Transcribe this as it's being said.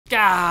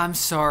I'm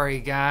sorry,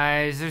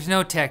 guys. There's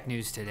no tech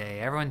news today.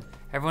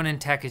 Everyone in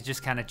tech is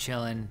just kind of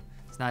chilling.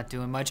 It's not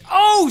doing much.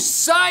 Oh,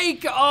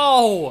 psych!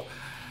 Oh!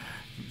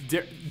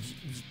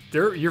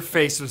 Your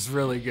face was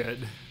really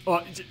good.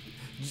 Oh,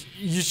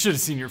 you should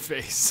have seen your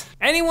face.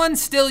 Anyone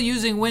still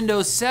using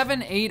Windows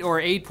 7, 8,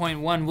 or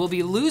 8.1 will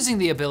be losing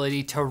the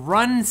ability to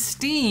run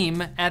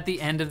Steam at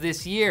the end of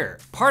this year.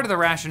 Part of the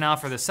rationale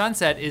for the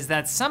sunset is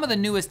that some of the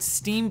newest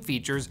Steam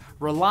features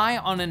rely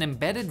on an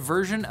embedded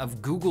version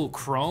of Google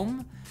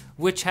Chrome,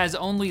 which has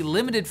only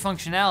limited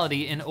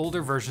functionality in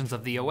older versions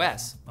of the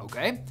OS,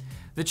 okay?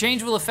 The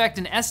change will affect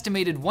an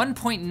estimated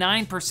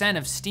 1.9%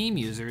 of Steam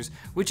users,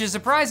 which is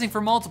surprising for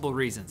multiple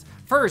reasons.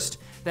 First,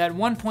 that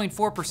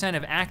 1.4%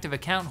 of active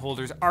account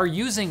holders are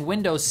using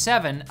Windows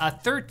 7, a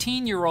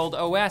 13-year-old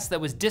OS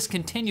that was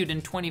discontinued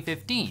in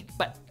 2015.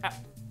 But,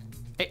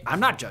 hey,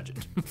 I'm not judging.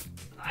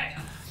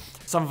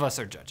 Some of us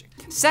are judging.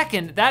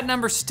 Second, that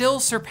number still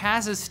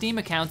surpasses Steam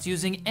accounts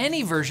using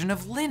any version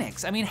of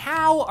Linux. I mean,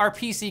 how are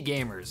PC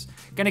gamers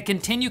gonna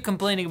continue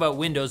complaining about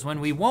Windows when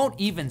we won't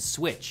even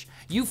switch?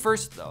 You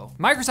first, though.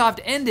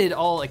 Microsoft ended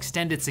all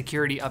extended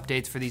security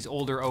updates for these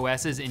older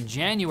OSs in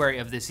January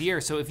of this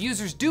year, so if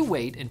users do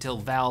wait until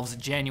Valve's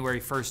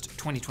January 1st,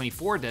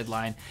 2024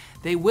 deadline,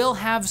 they will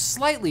have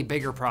slightly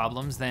bigger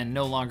problems than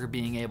no longer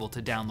being able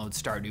to download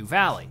Stardew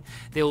Valley.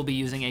 They will be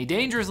using a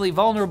dangerously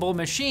vulnerable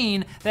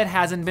machine that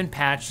hasn't been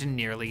patched in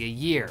nearly a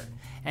year.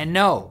 And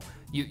no,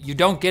 you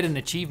don't get an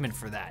achievement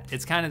for that.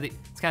 It's kind of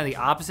the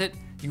opposite.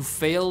 You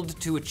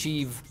failed to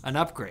achieve an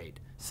upgrade,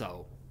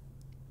 so.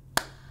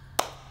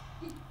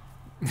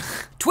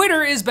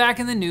 Twitter is back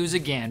in the news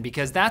again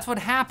because that's what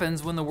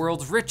happens when the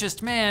world's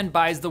richest man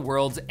buys the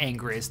world's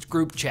angriest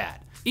group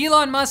chat.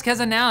 Elon Musk has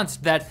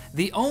announced that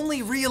the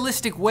only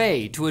realistic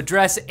way to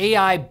address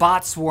AI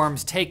bot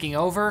swarms taking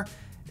over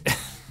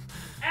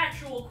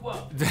actual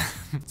quote.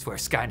 That's where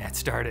Skynet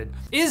started.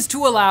 Is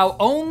to allow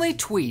only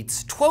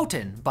tweets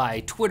twoten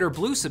by Twitter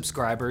Blue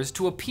subscribers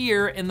to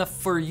appear in the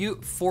For You.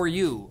 It's for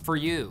you.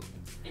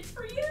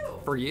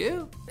 For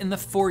you? In the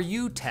For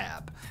You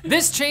tab.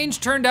 This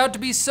change turned out to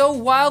be so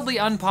wildly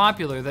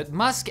unpopular that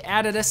Musk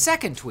added a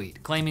second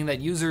tweet claiming that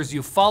users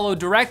you follow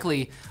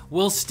directly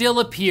will still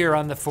appear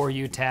on the For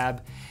You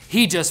tab.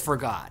 He just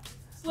forgot.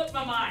 Slipped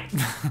my mind.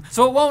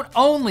 So it won't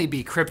only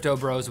be crypto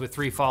bros with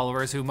 3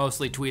 followers who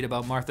mostly tweet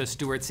about Martha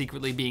Stewart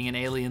secretly being an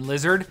alien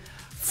lizard.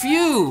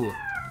 Phew.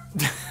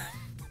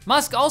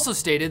 Musk also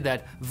stated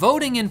that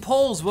voting in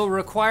polls will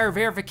require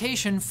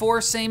verification for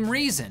same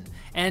reason,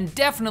 and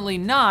definitely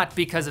not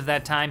because of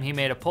that time he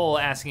made a poll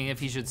asking if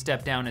he should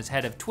step down as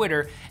head of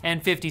Twitter,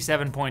 and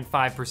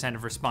 57.5%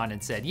 of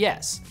respondents said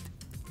yes.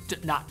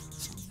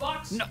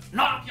 Vox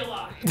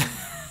populi.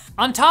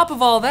 On top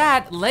of all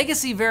that,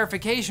 legacy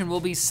verification will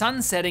be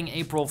sunsetting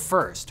April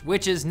 1st,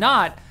 which is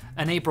not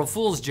an April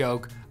Fool's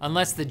joke,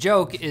 unless the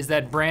joke is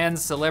that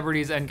brands,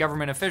 celebrities, and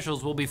government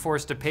officials will be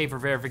forced to pay for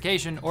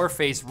verification or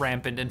face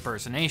rampant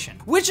impersonation.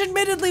 Which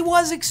admittedly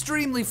was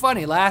extremely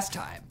funny last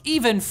time.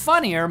 Even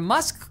funnier,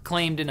 Musk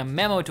claimed in a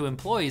memo to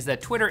employees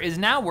that Twitter is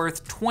now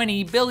worth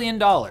 $20 billion,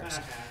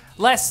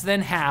 less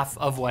than half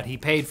of what he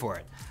paid for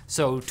it.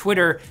 So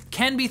Twitter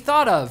can be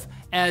thought of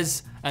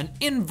as an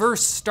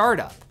inverse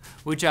startup,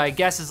 which I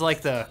guess is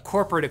like the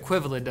corporate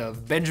equivalent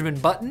of Benjamin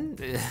Button.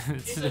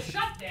 It's a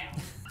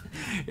shutdown.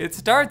 It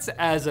starts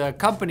as a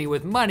company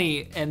with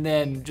money and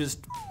then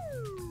just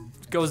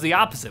goes the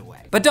opposite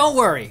way. But don't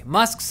worry,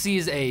 Musk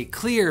sees a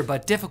clear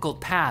but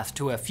difficult path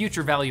to a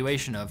future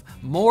valuation of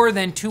more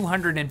than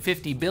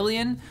 $250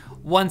 billion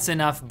once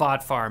enough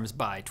bot farms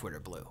buy Twitter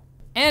Blue.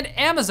 And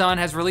Amazon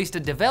has released a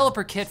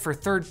developer kit for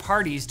third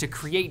parties to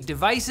create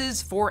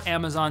devices for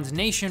Amazon's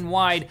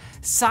nationwide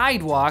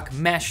Sidewalk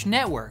mesh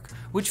network,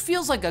 which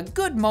feels like a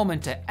good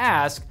moment to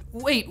ask,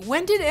 wait,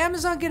 when did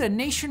Amazon get a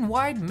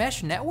nationwide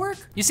mesh network?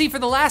 You see, for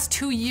the last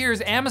 2 years,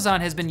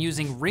 Amazon has been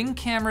using Ring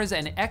cameras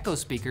and Echo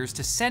speakers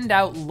to send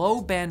out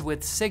low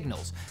bandwidth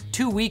signals,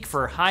 too weak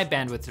for high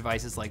bandwidth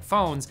devices like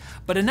phones,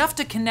 but enough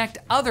to connect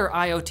other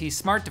IoT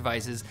smart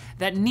devices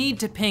that need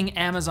to ping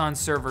Amazon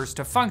servers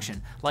to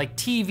function, like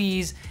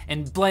TVs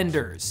and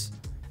blenders.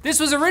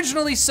 This was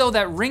originally so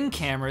that Ring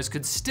cameras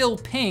could still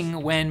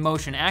ping when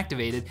motion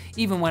activated,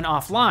 even when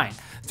offline,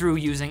 through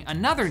using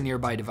another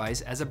nearby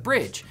device as a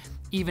bridge,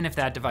 even if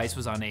that device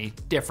was on a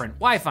different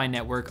Wi-Fi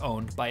network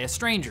owned by a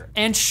stranger.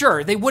 And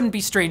sure, they wouldn't be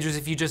strangers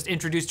if you just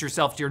introduced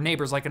yourself to your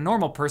neighbors like a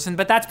normal person,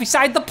 but that's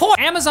beside the point.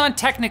 Amazon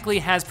technically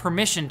has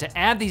permission to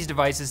add these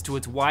devices to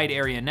its wide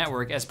area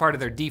network as part of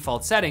their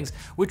default settings,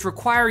 which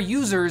require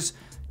users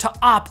to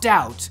opt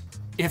out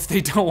if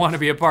they don't want to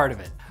be a part of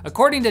it.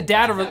 According to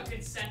data, That's how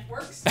consent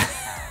works.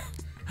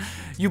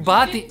 You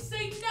bought didn't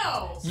say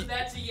no, so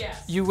that's a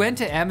yes. You went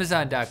to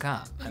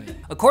Amazon.com.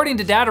 According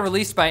to data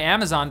released by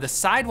Amazon, the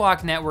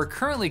Sidewalk network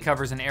currently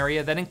covers an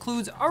area that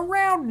includes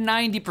around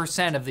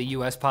 90% of the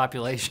US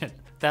population.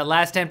 That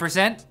last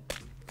 10%,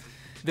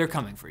 they're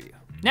coming for you.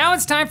 Now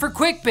it's time for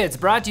Quick Bits,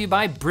 brought to you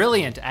by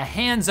Brilliant, a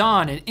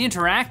hands-on and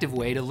interactive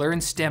way to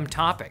learn STEM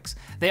topics.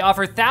 They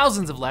offer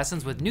thousands of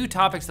lessons with new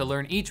topics to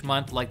learn each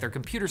month, like their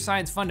computer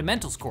science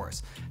fundamentals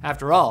course.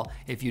 After all,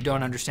 if you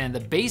don't understand the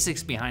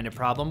basics behind a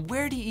problem,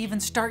 where do you even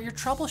start your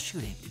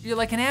troubleshooting? You're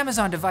like an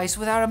Amazon device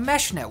without a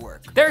mesh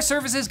network. Their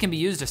services can be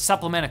used to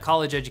supplement a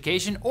college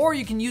education, or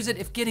you can use it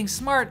if getting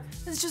smart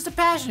is just a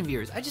passion of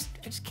yours. I just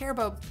care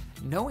about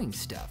knowing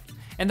stuff.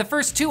 And the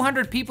first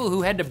 200 people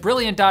who head to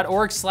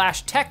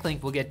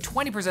brilliant.org/techlink will get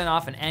 20%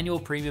 off an annual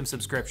premium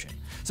subscription.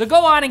 So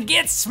go on and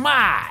get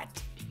smart.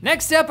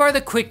 Next up are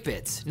the Quick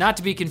Bits, not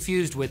to be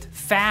confused with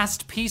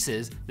Fast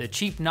Pieces, the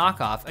cheap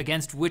knockoff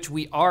against which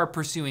we are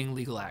pursuing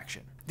legal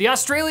action. The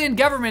Australian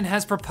government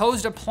has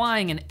proposed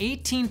applying an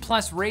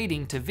 18+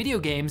 rating to video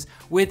games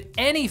with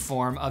any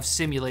form of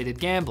simulated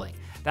gambling.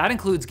 That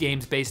includes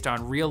games based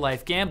on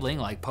real-life gambling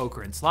like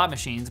poker and slot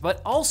machines,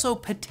 but also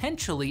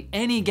potentially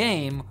any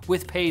game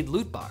with paid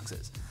loot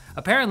boxes.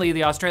 Apparently,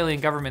 the Australian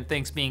government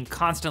thinks being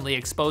constantly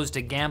exposed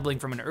to gambling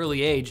from an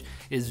early age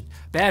is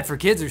bad for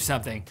kids or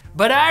something.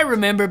 But I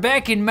remember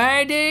back in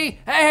my day,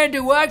 I had to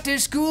walk to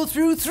school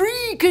through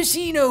 3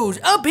 casinos,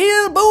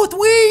 uphill both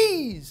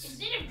ways.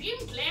 Instead of gym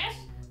class,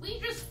 we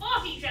just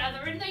fought each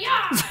other in the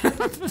yard.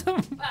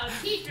 While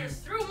teachers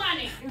threw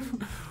money.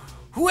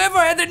 Whoever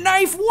had the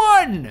knife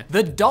won!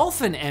 The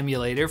Dolphin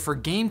emulator for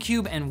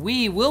GameCube and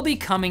Wii will be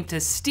coming to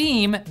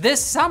Steam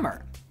this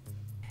summer.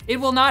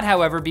 It will not,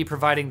 however, be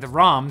providing the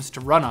ROMs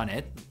to run on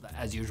it,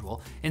 as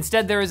usual.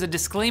 Instead, there is a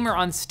disclaimer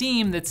on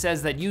Steam that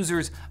says that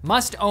users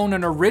must own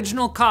an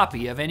original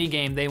copy of any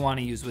game they want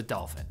to use with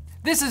Dolphin.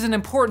 This is an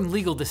important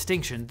legal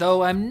distinction,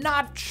 though I'm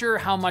not sure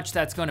how much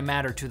that's going to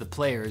matter to the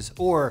players,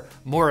 or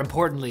more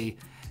importantly,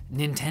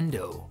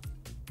 Nintendo.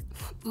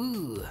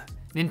 Ooh.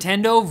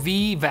 Nintendo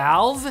v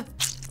Valve?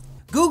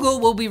 Google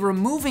will be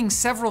removing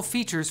several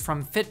features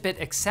from Fitbit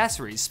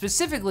accessories,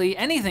 specifically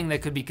anything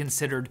that could be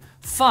considered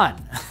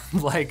fun,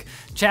 like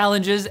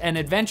challenges and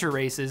adventure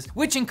races,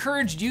 which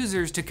encouraged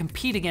users to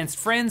compete against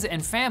friends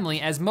and family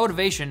as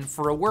motivation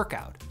for a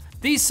workout.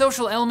 These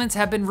social elements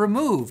have been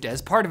removed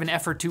as part of an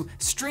effort to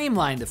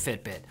streamline the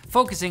Fitbit,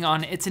 focusing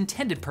on its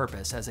intended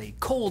purpose as a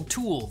cold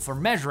tool for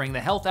measuring the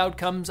health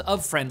outcomes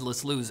of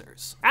friendless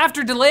losers.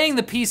 After delaying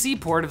the PC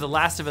port of The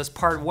Last of Us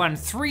Part 1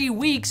 3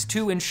 weeks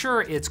to ensure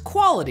its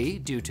quality,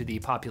 due to the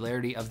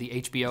popularity of the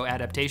HBO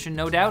adaptation,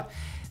 no doubt,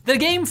 the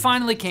game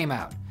finally came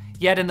out.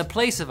 Yet in the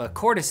place of a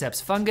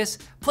cordyceps fungus,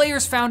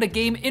 players found a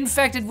game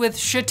infected with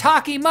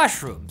shiitake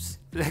mushrooms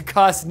that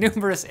caused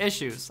numerous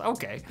issues,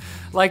 okay.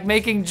 Like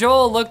making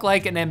Joel look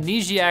like an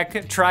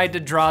amnesiac tried to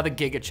draw the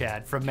Giga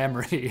Chad from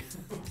memory.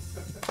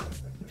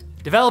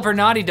 Developer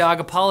Naughty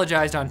Dog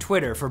apologized on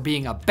Twitter for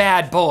being a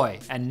bad boy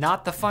and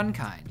not the fun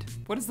kind.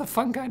 What is the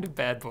fun kind of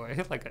bad boy?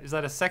 Like, is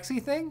that a sexy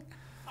thing?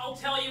 I'll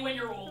tell you when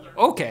you're older.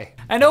 Okay.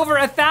 And over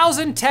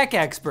 1,000 tech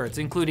experts,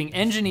 including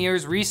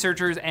engineers,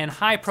 researchers, and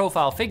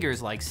high-profile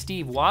figures like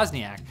Steve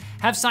Wozniak,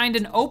 have signed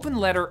an open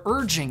letter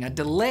urging a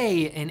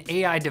delay in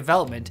AI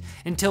development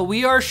until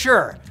we are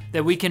sure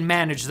that we can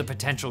manage the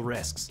potential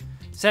risks.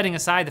 Setting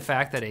aside the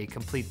fact that a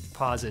complete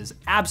pause is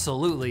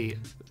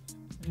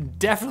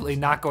definitely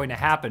not going to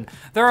happen,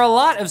 there are a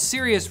lot of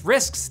serious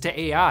risks to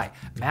AI: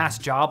 mass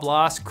job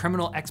loss,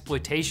 criminal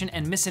exploitation,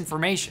 and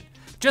misinformation.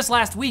 Just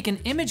last week, an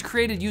image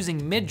created using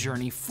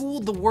Midjourney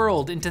fooled the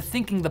world into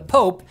thinking the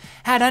Pope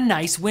had a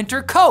nice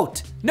winter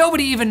coat.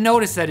 Nobody even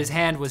noticed that his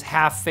hand was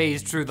half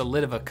phased through the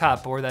lid of a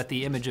cup, or that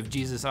the image of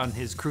Jesus on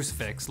his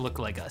crucifix looked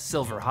like a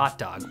silver hot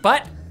dog.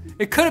 But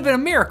it could have been a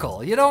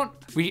miracle,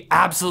 We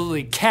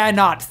absolutely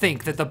cannot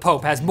think that the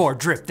Pope has more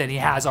drip than he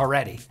has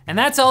already. And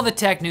that's all the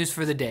tech news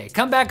for the day.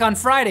 Come back on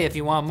Friday if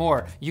you want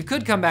more. You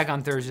could come back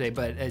on Thursday,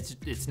 but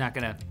it's not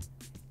gonna,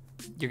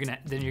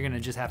 then you're gonna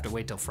just have to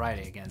wait till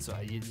Friday again. So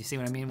you see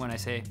what I mean when I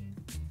say